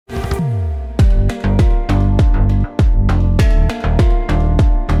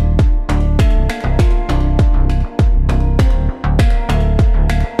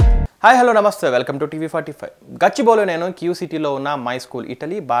Hi hello నమస్తే welcome to TV45. గచ్చిబౌలిలో నేను queue సిటీలో ఉన్న మై స్కూల్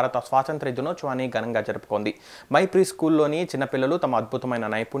ఇటలీ భారత స్వాతంత్ర్య దినోత్సవాన్ని ఘనంగా జరుపుకుంది. మై ప్రీ స్కూల్లోని చిన్నపిల్లలు తమ అద్భుతమైన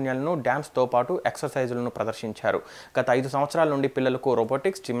నైపుణ్యాలను డాన్స్తో పాటు ఎక్సర్సైజులను ప్రదర్శించారు. గత 5 సంవత్సరాల నుండి పిల్లలకు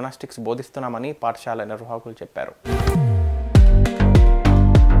రోబోటిక్స్, జిమ్నాస్టిక్స్ బోధిస్తున్నామని పాఠశాల నిర్వాహకులు చెప్పారు.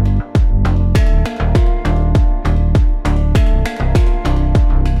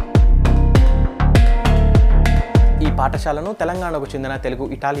 పాఠశాలను తెలంగాణకు చెందిన తెలుగు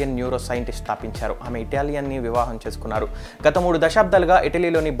ఇటాలియన్ న్యూరో సైంటిస్ట్ స్థాపించారు. ఆమె ఇటాలియన్ని వివాహం చేసుకున్నారు. గత 3 దశాబ్దాలుగా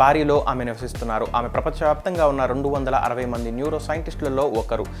ఇటలీలోని బారిలో ఆమె నివసిస్తున్నారు. ఆమె ప్రపంచవ్యాప్తంగా ఉన్న 260 మంది న్యూరో సైంటిస్టులలో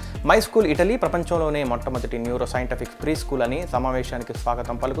ఒకరు. మై స్కూల్ ఇటలీ ప్రపంచంలోనే మొట్టమొదటి న్యూరో సైంటిఫిక్ ప్రీ స్కూల్ అని సమావేశానికి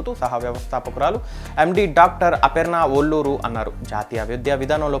స్వాగతం పలుకుతూ సహ వ్యవస్థాపకురాలు ఎండి డాక్టర్ అపెర్నా ఓల్లూరు అన్నారు. జాతీయ విద్యా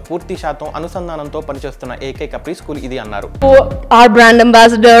విధానంలో పూర్తి శాతం అనుసంధానంతో పనిచేస్తున్న ఏకైక ప్రీ స్కూల్ ఇది అన్నారు. Our brand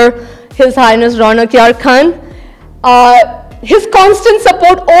ambassador, His Highness Ronak Yar Khan, his constant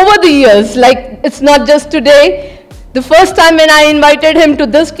support over the years, like it's not just today. The first time when I invited him to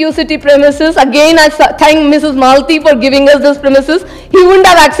this Q City premises, again I thank Mrs. Malti for giving us this premises. He wouldn't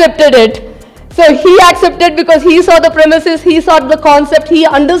have accepted it. So he accepted because he saw the premises, he saw the concept, he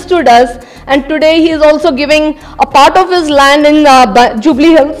understood us, and today he is also giving a part of his land in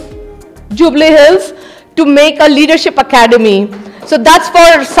Jubilee Hills to make a leadership academy. So that's for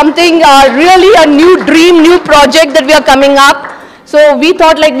something really a new dream, new project that we are coming up. So we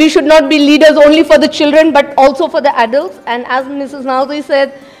thought like we should not be leaders only for the children but also for the adults. And as Mrs. Malti said,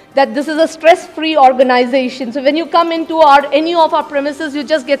 that this is a stress-free organization. So when you come into any of our premises, you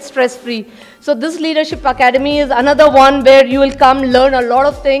just get stress-free. So this Leadership Academy is another one where you will come learn a lot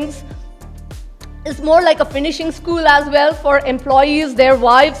of things. It's more like a finishing school as well for employees, their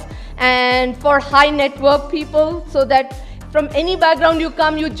wives, and for high network people, so that from any background you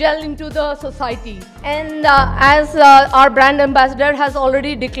come, you gel into the society. And as our brand ambassador has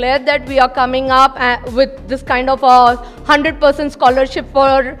already declared that we are coming up with this kind of a 100% scholarship for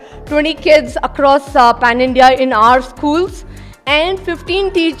 20 kids across Pan-India in our schools, and 15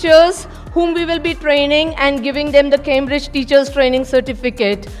 teachers whom we will be training and giving them the Cambridge Teachers Training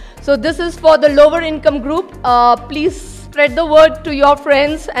Certificate. So this is for the lower income group. Please spread the word to your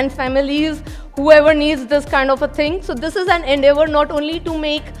friends and families, whoever needs this kind of a thing. So this is an endeavor not only to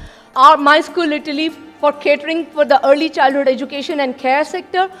make our My School Italy for catering for the early childhood education and care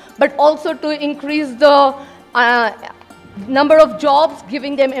sector, but also to increase the number of jobs,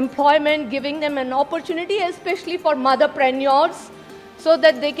 giving them employment, giving them an opportunity, especially for motherpreneurs, so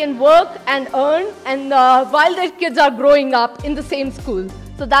that they can work and earn and while their kids are growing up in the same school.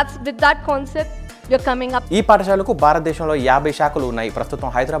 So that's with that concept. ఈ పాఠశాలకు భారతదేశంలో 50 శాఖలు ఉన్నాయి. ప్రస్తుతం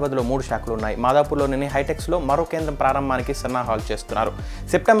హైదరాబాద్లో 3 శాఖలు ఉన్నాయి. మాదాపూర్లోని హైటెక్స్లో మరో కేంద్రం ప్రారంభానికి సన్నాహాలు చేస్తున్నారు.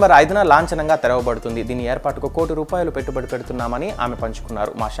 సెప్టెంబర్ 5న లాంఛనంగా తెరవబడుతుంది. దీని ఏర్పాటుకు ₹1 కోటి పెట్టుబడి పెడుతున్నామని ఆమె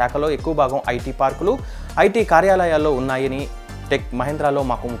పంచుకున్నారు. మా శాఖలో ఎక్కువ భాగం ఐటీ పార్కులు, ఐటీ కార్యాలయాల్లో ఉన్నాయని, టెక్ మహేంద్రలో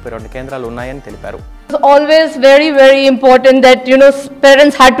మాకు 32 కేంద్రాలు ఉన్నాయని తెలిపారు. It's always very important that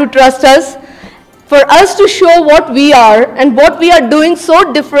parents had to trust us. For us to show what we are and what we are doing so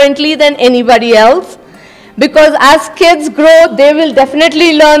differently than anybody else, because as kids grow they will definitely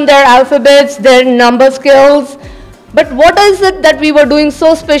learn their alphabets, their number skills, but what is it that we were doing so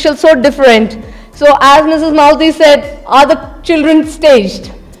special, so different? So as Mrs. Malti said, are the children staged?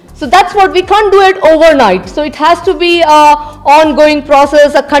 So that's what we can't do it overnight. So it has to be a ongoing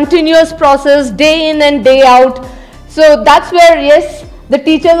process, a continuous process, day in and day out. So that's where, yes, the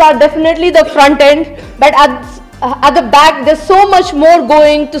teachers are definitely the front end, but at the back there's so much more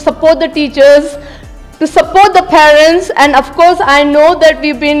going to support the teachers, to support the parents, and of course I know that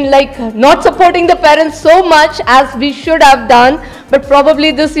we've been like not supporting the parents so much as we should have done, but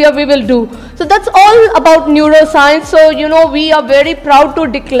probably this year we will do. So that's all about neuroscience. So we are very proud to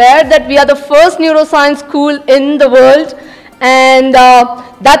declare that we are the first neuroscience school in the world, and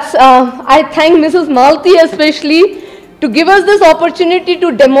that's I thank Mrs. Malti especially to give us this opportunity to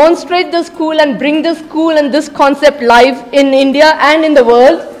demonstrate the school and bring the school and this concept live in India and in the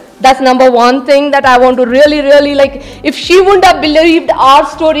world. That's number one thing that I want to really like. If she wouldn't have believed our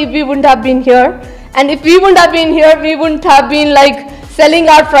story, we wouldn't have been here. And if we wouldn't have been here, we wouldn't have been like selling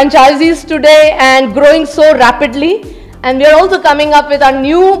our franchises today and growing so rapidly. And we are also coming up with our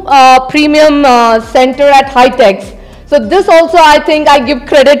new premium center at Hyderabd. So this also I think I give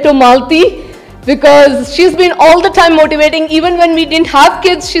credit to Malti, because she's been all the time motivating. Even when we didn't have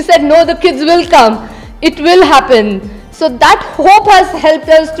kids, she said, no, the kids will come, it will happen. So that hope has helped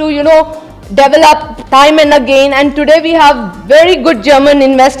us to develop time and again, and today we have very good German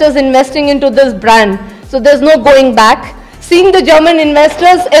investors investing into this brand, so there's no going back. Seeing the German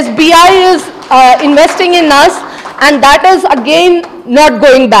investors, SBI is investing in us, and that is again not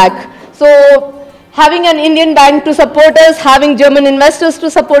going back. So having an Indian bank to support us, having German investors to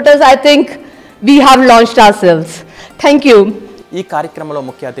support us, I think we have launched ourselves. Thank you. ఈ కార్యక్రమంలో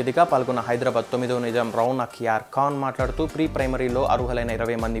ముఖ్య అతిథిగా పాల్గొన్న హైదరాబాద్ 9వ నిజాం రౌనక్ యార్ ఖాన్ మాట్లాడుతూ pre ప్రైమరీలో అర్హులైన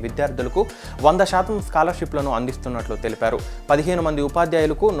 20 మంది విద్యార్థులకు 100% స్కాలర్షిప్లను అందిస్తున్నట్లు తెలిపారు. 15 మంది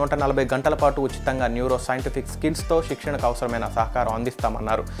ఉపాధ్యాయులకు 140 గంటల పాటు ఉచితంగా న్యూరో సైంటిఫిక్ స్కిల్స్తో శిక్షణకు అవసరమైన సహకారం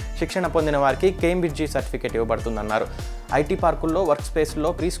అందిస్తామన్నారు. శిక్షణ పొందిన వారికి కేంబ్రిడ్జి సర్టిఫికేట్ ఇవ్వబడుతుందన్నారు. ఐటీ పార్కుల్లో వర్క్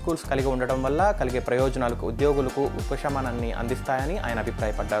స్పేస్లో ప్రీ స్కూల్స్ కలిగి ఉండడం వల్ల కలిగే ప్రయోజనాలకు ఉద్యోగులకు ఉపశమనాన్ని అందిస్తాయని ఆయన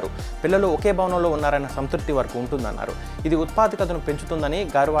అభిప్రాయపడ్డారు. పిల్లలు ఒకే భవనంలో ఉన్నారన్న సంతృప్తి వరకు ఉంటుందన్నారు. ఇది ఉత్పాదకతను పెంచుతుందని,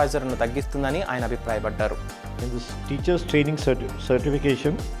 గైర్హాజరును తగ్గిస్తుందని ఆయన అభిప్రాయపడ్డారు. Teachers training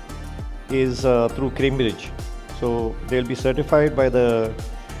certification is through Cambridge, so they'll be certified by the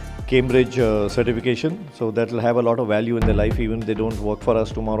Cambridge certification, so that will have a lot of value in their life even if they don't work for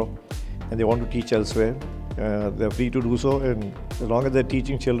us tomorrow and they want to teach elsewhere. They're free to do so, and as long as they're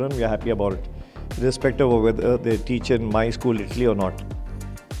teaching children, we are happy about it, irrespective of whether they teach in my school Italy or not,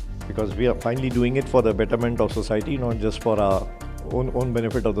 because we are finally doing it for the betterment of society, not just for our own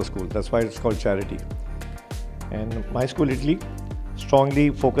benefit of the school. That's why it's called charity. And my school Italy strongly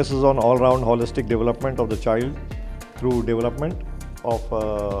focuses on all-round holistic development of the child through development of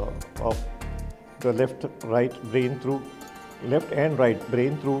the left and right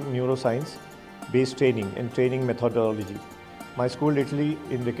brain through neuroscience based training and training methodology. My school Italy,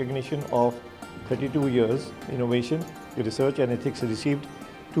 in recognition of 32 years innovation, research and ethics, received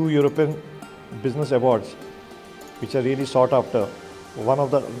 2 European business awards which are really sought after.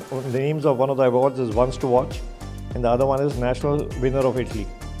 The names of one of the awards is Once to Watch, and the other one is National Winner of Italy,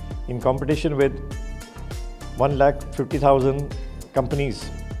 in competition with 150,000 companies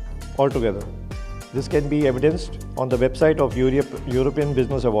altogether. This can be evidenced on the website of European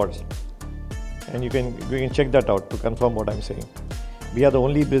Business Awards, and you can check that out to confirm what I'm saying. We are the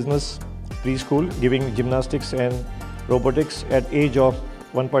only business preschool giving gymnastics and robotics at age of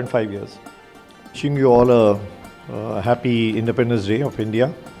 1.5 years. Wishing you all a happy Independence Day of India.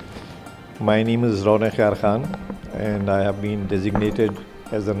 My name is Raunak Yar Khan, and I have been designated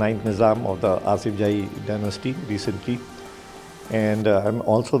as the 9th Nizam of the Asif Jahi dynasty recently, and I'm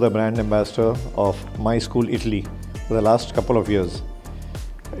also the brand ambassador of My School Italy for the last couple of years.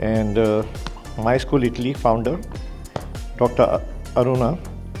 And My School Italy founder, Dr. Aruna,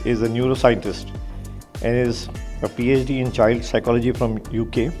 is a neuroscientist and is a PhD in child psychology from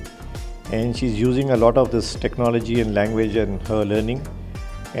UK, and she's using a lot of this technology and language and her learning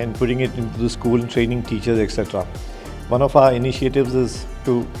and putting it into the school, training teachers, etc. One of our initiatives is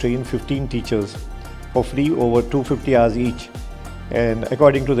to train 15 teachers for free over 250 hours each, and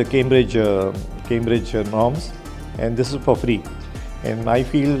according to the Cambridge norms, and this is for free. And I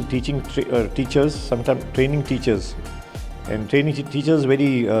feel teaching teachers, sometimes training teachers, and training teachers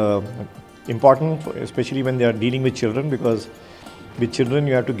very important, especially when they are dealing with children, because with children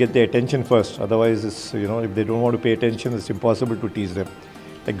you have to get their attention first. Otherwise, it's, if they don't want to pay attention, it's impossible to teach them.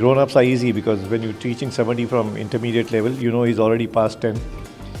 Like grown-ups are easy, because when you're teaching somebody from intermediate level, he's already past 10,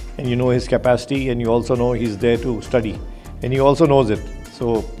 and you know his capacity, and you also know he's there to study, and he also knows it. So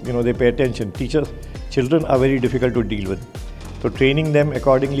they pay attention. Children are very difficult to deal with. So training them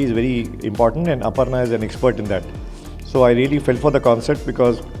accordingly is very important, and Aparna is an expert in that. So I really fell for the concept,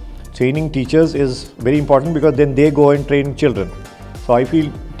 because training teachers is very important, because then they go and train children. So I feel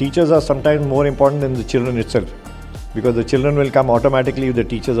teachers are sometimes more important than the children itself, because the children will come automatically if the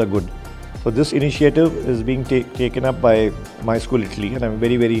teachers are good. So this initiative is being taken up by My School Italy, and I'm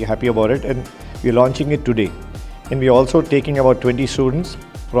very, very happy about it, and we're launching it today. And we're also taking about 20 students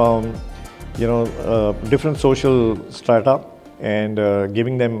from different social strata, and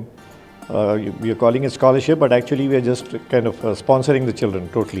giving them, we are calling it scholarship, but actually we are just kind of sponsoring the children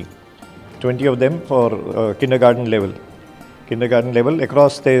totally. 20 of them for kindergarten level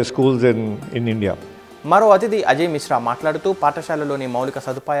across their schools in India. మరో అతిథి అజయ్ మిశ్రా మాట్లాడుతూ పాఠశాలలోని మౌలిక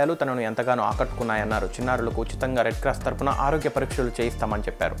సదుపాయాలు తనను ఎంతగానో ఆకట్టుకున్నాయన్నారు. చిన్నారులకు ఉచితంగా red cross తరపున ఆరోగ్య పరీక్షలు చేయిస్తామని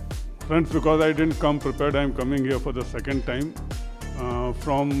చెప్పారు. Friends, because I didn't come prepared, I am coming here for the second time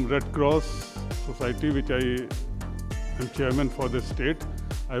from Red Cross Society, which I am chairman for the state.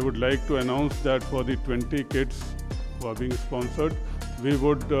 I would like to announce that for the 20 kids who are being sponsored, we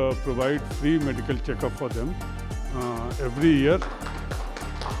would provide free medical checkup for them every year,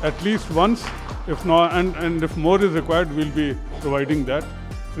 at least once. If not, and if more is required, we'll be providing that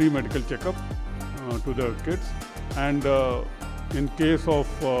free medical checkup to the kids. And in case of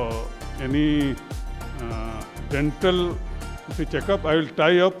any dental checkup, I will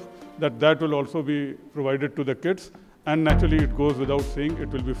tie up that will also be provided to the kids. And naturally, it goes without saying, it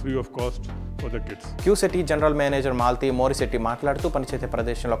will be free of cost for the kids. QCity general manager Malti Morisetti మాట్లాడుతూ పనిచేసే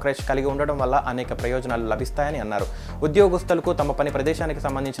ప్రదేశంలో crash కలిగి ఉండడం వల్ల అనేక ప్రయోజనాలు లభిస్తాయని అన్నారు. ఉద్యోగస్తులకు తమ పని ప్రదేశానికి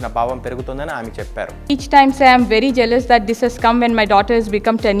సంబంధించిన భావం పెరుగుతుందని ఆమె చెప్పారు. Each time say I'm very jealous that this has come when my daughter has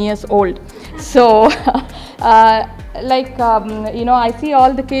become 10 years old. So I see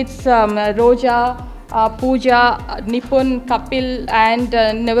all the kids, Roja, Pooja, Nipun, Kapil, and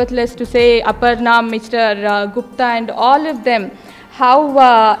nevertheless to say Aparna, Mr. Gupta, and all of them, how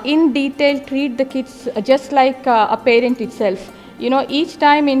in detail treat the kids just like a parent itself. Each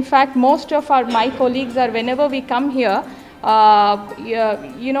time, in fact, most of my colleagues are, whenever we come here,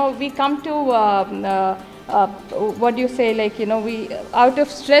 we come to what do you say, we out of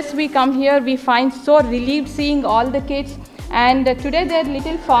stress we come here, we find so relieved seeing all the kids. And today they are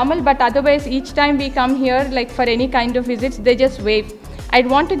little formal, but otherwise each time we come here, like for any kind of visits, they just wave. I'd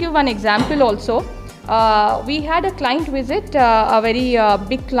want to give one example also. We had a client visit, a very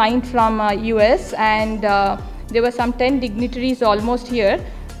big client from US, and there were some 10 dignitaries almost here.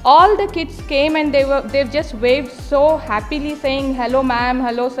 All the kids came and they've just waved so happily, saying hello ma'am,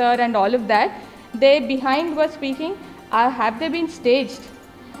 hello sir, and all of that. They behind were speaking, have they been staged?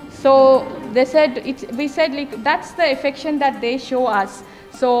 So they said, we said like that's the affection that they show us.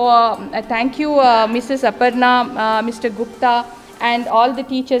 So thank you Mrs. Aparna, Mr. Gupta, and all the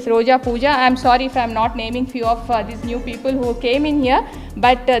teachers, Roja, Pooja. I'm sorry if I'm not naming few of these new people who came in here,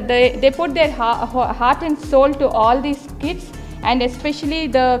 but they put their heart and soul to all these kids, and especially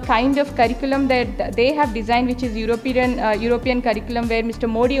the kind of curriculum that they have designed, which is European curriculum, where Mr.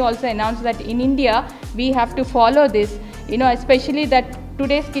 Modi also announced that in India we have to follow this, especially that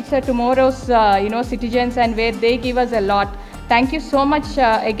today's kids are tomorrow's citizens, and where they give us a lot. Thank you so much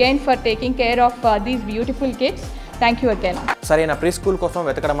again for taking care of these beautiful kids. Thank you again. సరైన pre school కోసం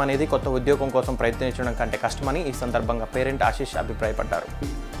వెతకడం అనేది కొత్త ఉద్యోగం కోసం ప్రయత్నించడం కంటే కష్టమని ఈ సందర్భంగా పేరెంట్ ఆశీష్ అభిప్రాయపడ్డారు.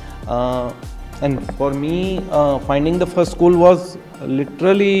 And for me, finding the first school was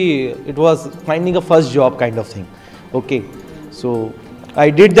literally, it was finding a first job kind of thing. Okay, so I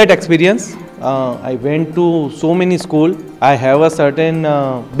did that experience. I went to so many schools. I have a certain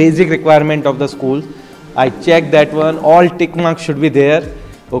basic requirement of the school. I checked that one, all tick marks should be there.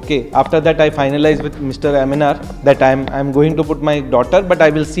 Okay, after that I finalized with Mr. Aminar that I'm going to put my daughter, but I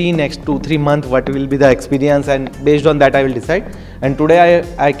will see next 2-3 months what will be the experience, and based on that I will decide. And today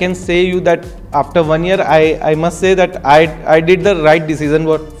I can say you that after 1 year I must say that I did the right decision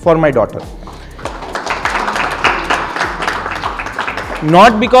for my daughter.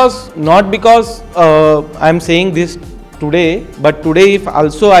 Not because I'm saying this today, but today if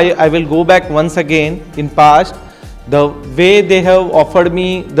also I will go back once again in past, the way they have offered me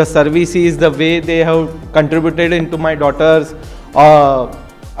the services, the way they have contributed into my daughter's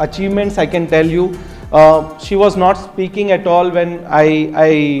achievements, I can tell you, she was not speaking at all when I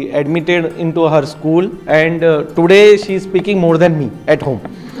admitted into her school, and today she is speaking more than me at home.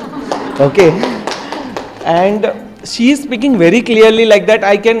 Okay, and she is speaking very clearly like that.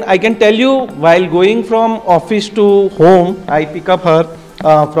 I can tell you, while going from office to home, I pick up her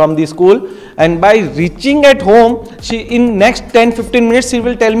from the school, and by reaching at home, she in next 10-15 minutes she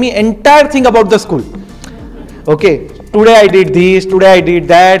will tell me entire thing about the school. Okay, today I did this, today I did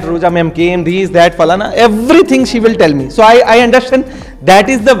that, Roja ma'am came, this, that, falana, everything she will tell me. So I understand that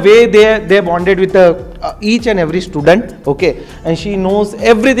is the way they bonded with each and every student. Okay, and she knows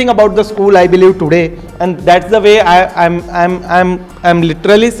everything about the school, I believe today, and that's the way I'm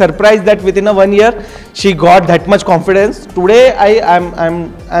literally surprised that within a 1 year she got that much confidence. Today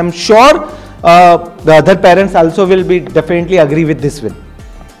I'm sure the other parents also will be definitely agree with this one.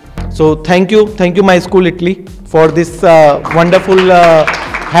 So thank you my school Italy for this wonderful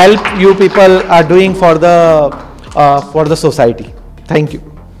help you people are doing for the society. Thank you.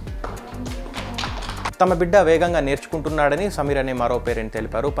 తమ బిడ్డ వేగంగా నేర్చుకుంటున్నాడని సమీర్ అనే మరో parent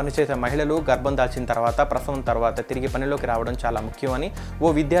తెలిపారు. పనిచేసే మహిళలు గర్భం దాల్చిన తర్వాత, ప్రసవం తర్వాత తిరిగి పనిలోకి రావడం చాలా ముఖ్యమని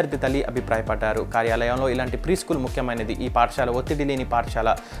ఓ విద్యార్థి తల్లి అభిప్రాయపడ్డారు. కార్యాలయంలో ఇలాంటి ప్రీ స్కూల్ ముఖ్యమైనది. ఈ పాఠశాల ఒత్తిడి లేని పాఠశాల.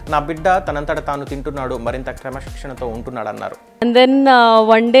 నా బిడ్డ తనంతట తాను తింటున్నాడు, మరింత క్రమశిక్షణతో ఉంటున్నాడన్నారు. And then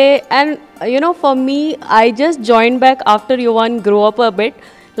one day, and for me, I just joined back after Yuvan grew up a bit,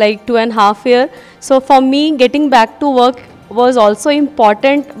 like 2.5 years. So for me, getting back to work was also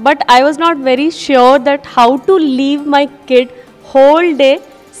important, but I was not very sure that how to leave my kid whole day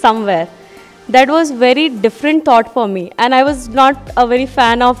somewhere. That was very different thought for me, and I was not a very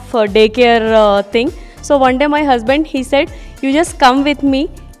fan of daycare thing. So one day my husband, he said, you just come with me,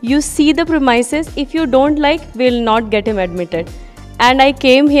 you see the premises, if you don't like, we'll not get him admitted. And I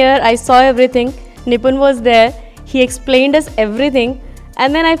came here, I saw everything, Nipun was there, he explained us everything, and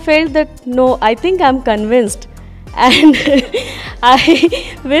then I felt that no, I think I'm convinced. And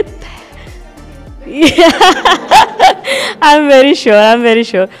with I'm very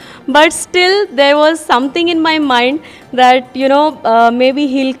sure. But still, there was something in my mind that, maybe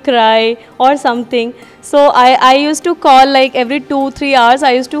he'll cry or something. So I used to call like every 2-3 hours,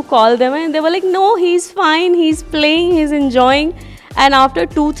 I used to call them and they were like, no, he's fine, he's playing, he's enjoying. And after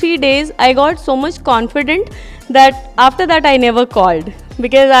 2-3 days, I got so much confident that after that I never called,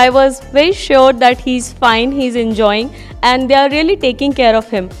 because I was very sure that he's fine, he's enjoying, and they are really taking care of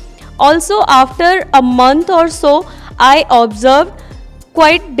him. Also, after a month or so, I observed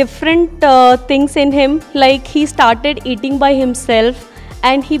quite different things in him. Like he started eating by himself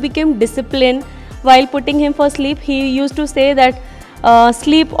and he became disciplined. While putting him for sleep, he used to say that,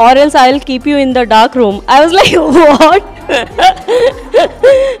 sleep or else I'll keep you in the dark room. I was like, what?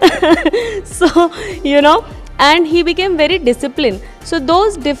 So, and he became very disciplined. So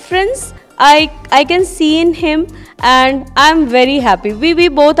those difference I can see in him, and I'm very happy. We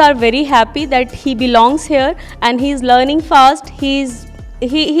both are very happy that he belongs here and he's learning fast. He's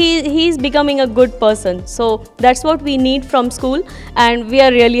becoming a good person. So that's what we need from school, and we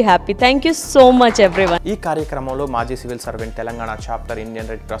are really happy. Thank you so much, everyone. ఈ కార్యక్రమంలో మాజీ civil servant Telangana chapter Indian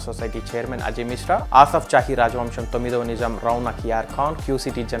red cross society chairman Ajay Mishra, Asaf Jahi రాజవంశం 9వ Nizam రౌనా Kiar Khan,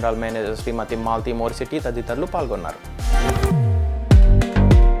 క్యూసిటీ general manager శ్రీమతి మాల్తీ మోరిసిటీ తదితరులు పాల్గొన్నారు.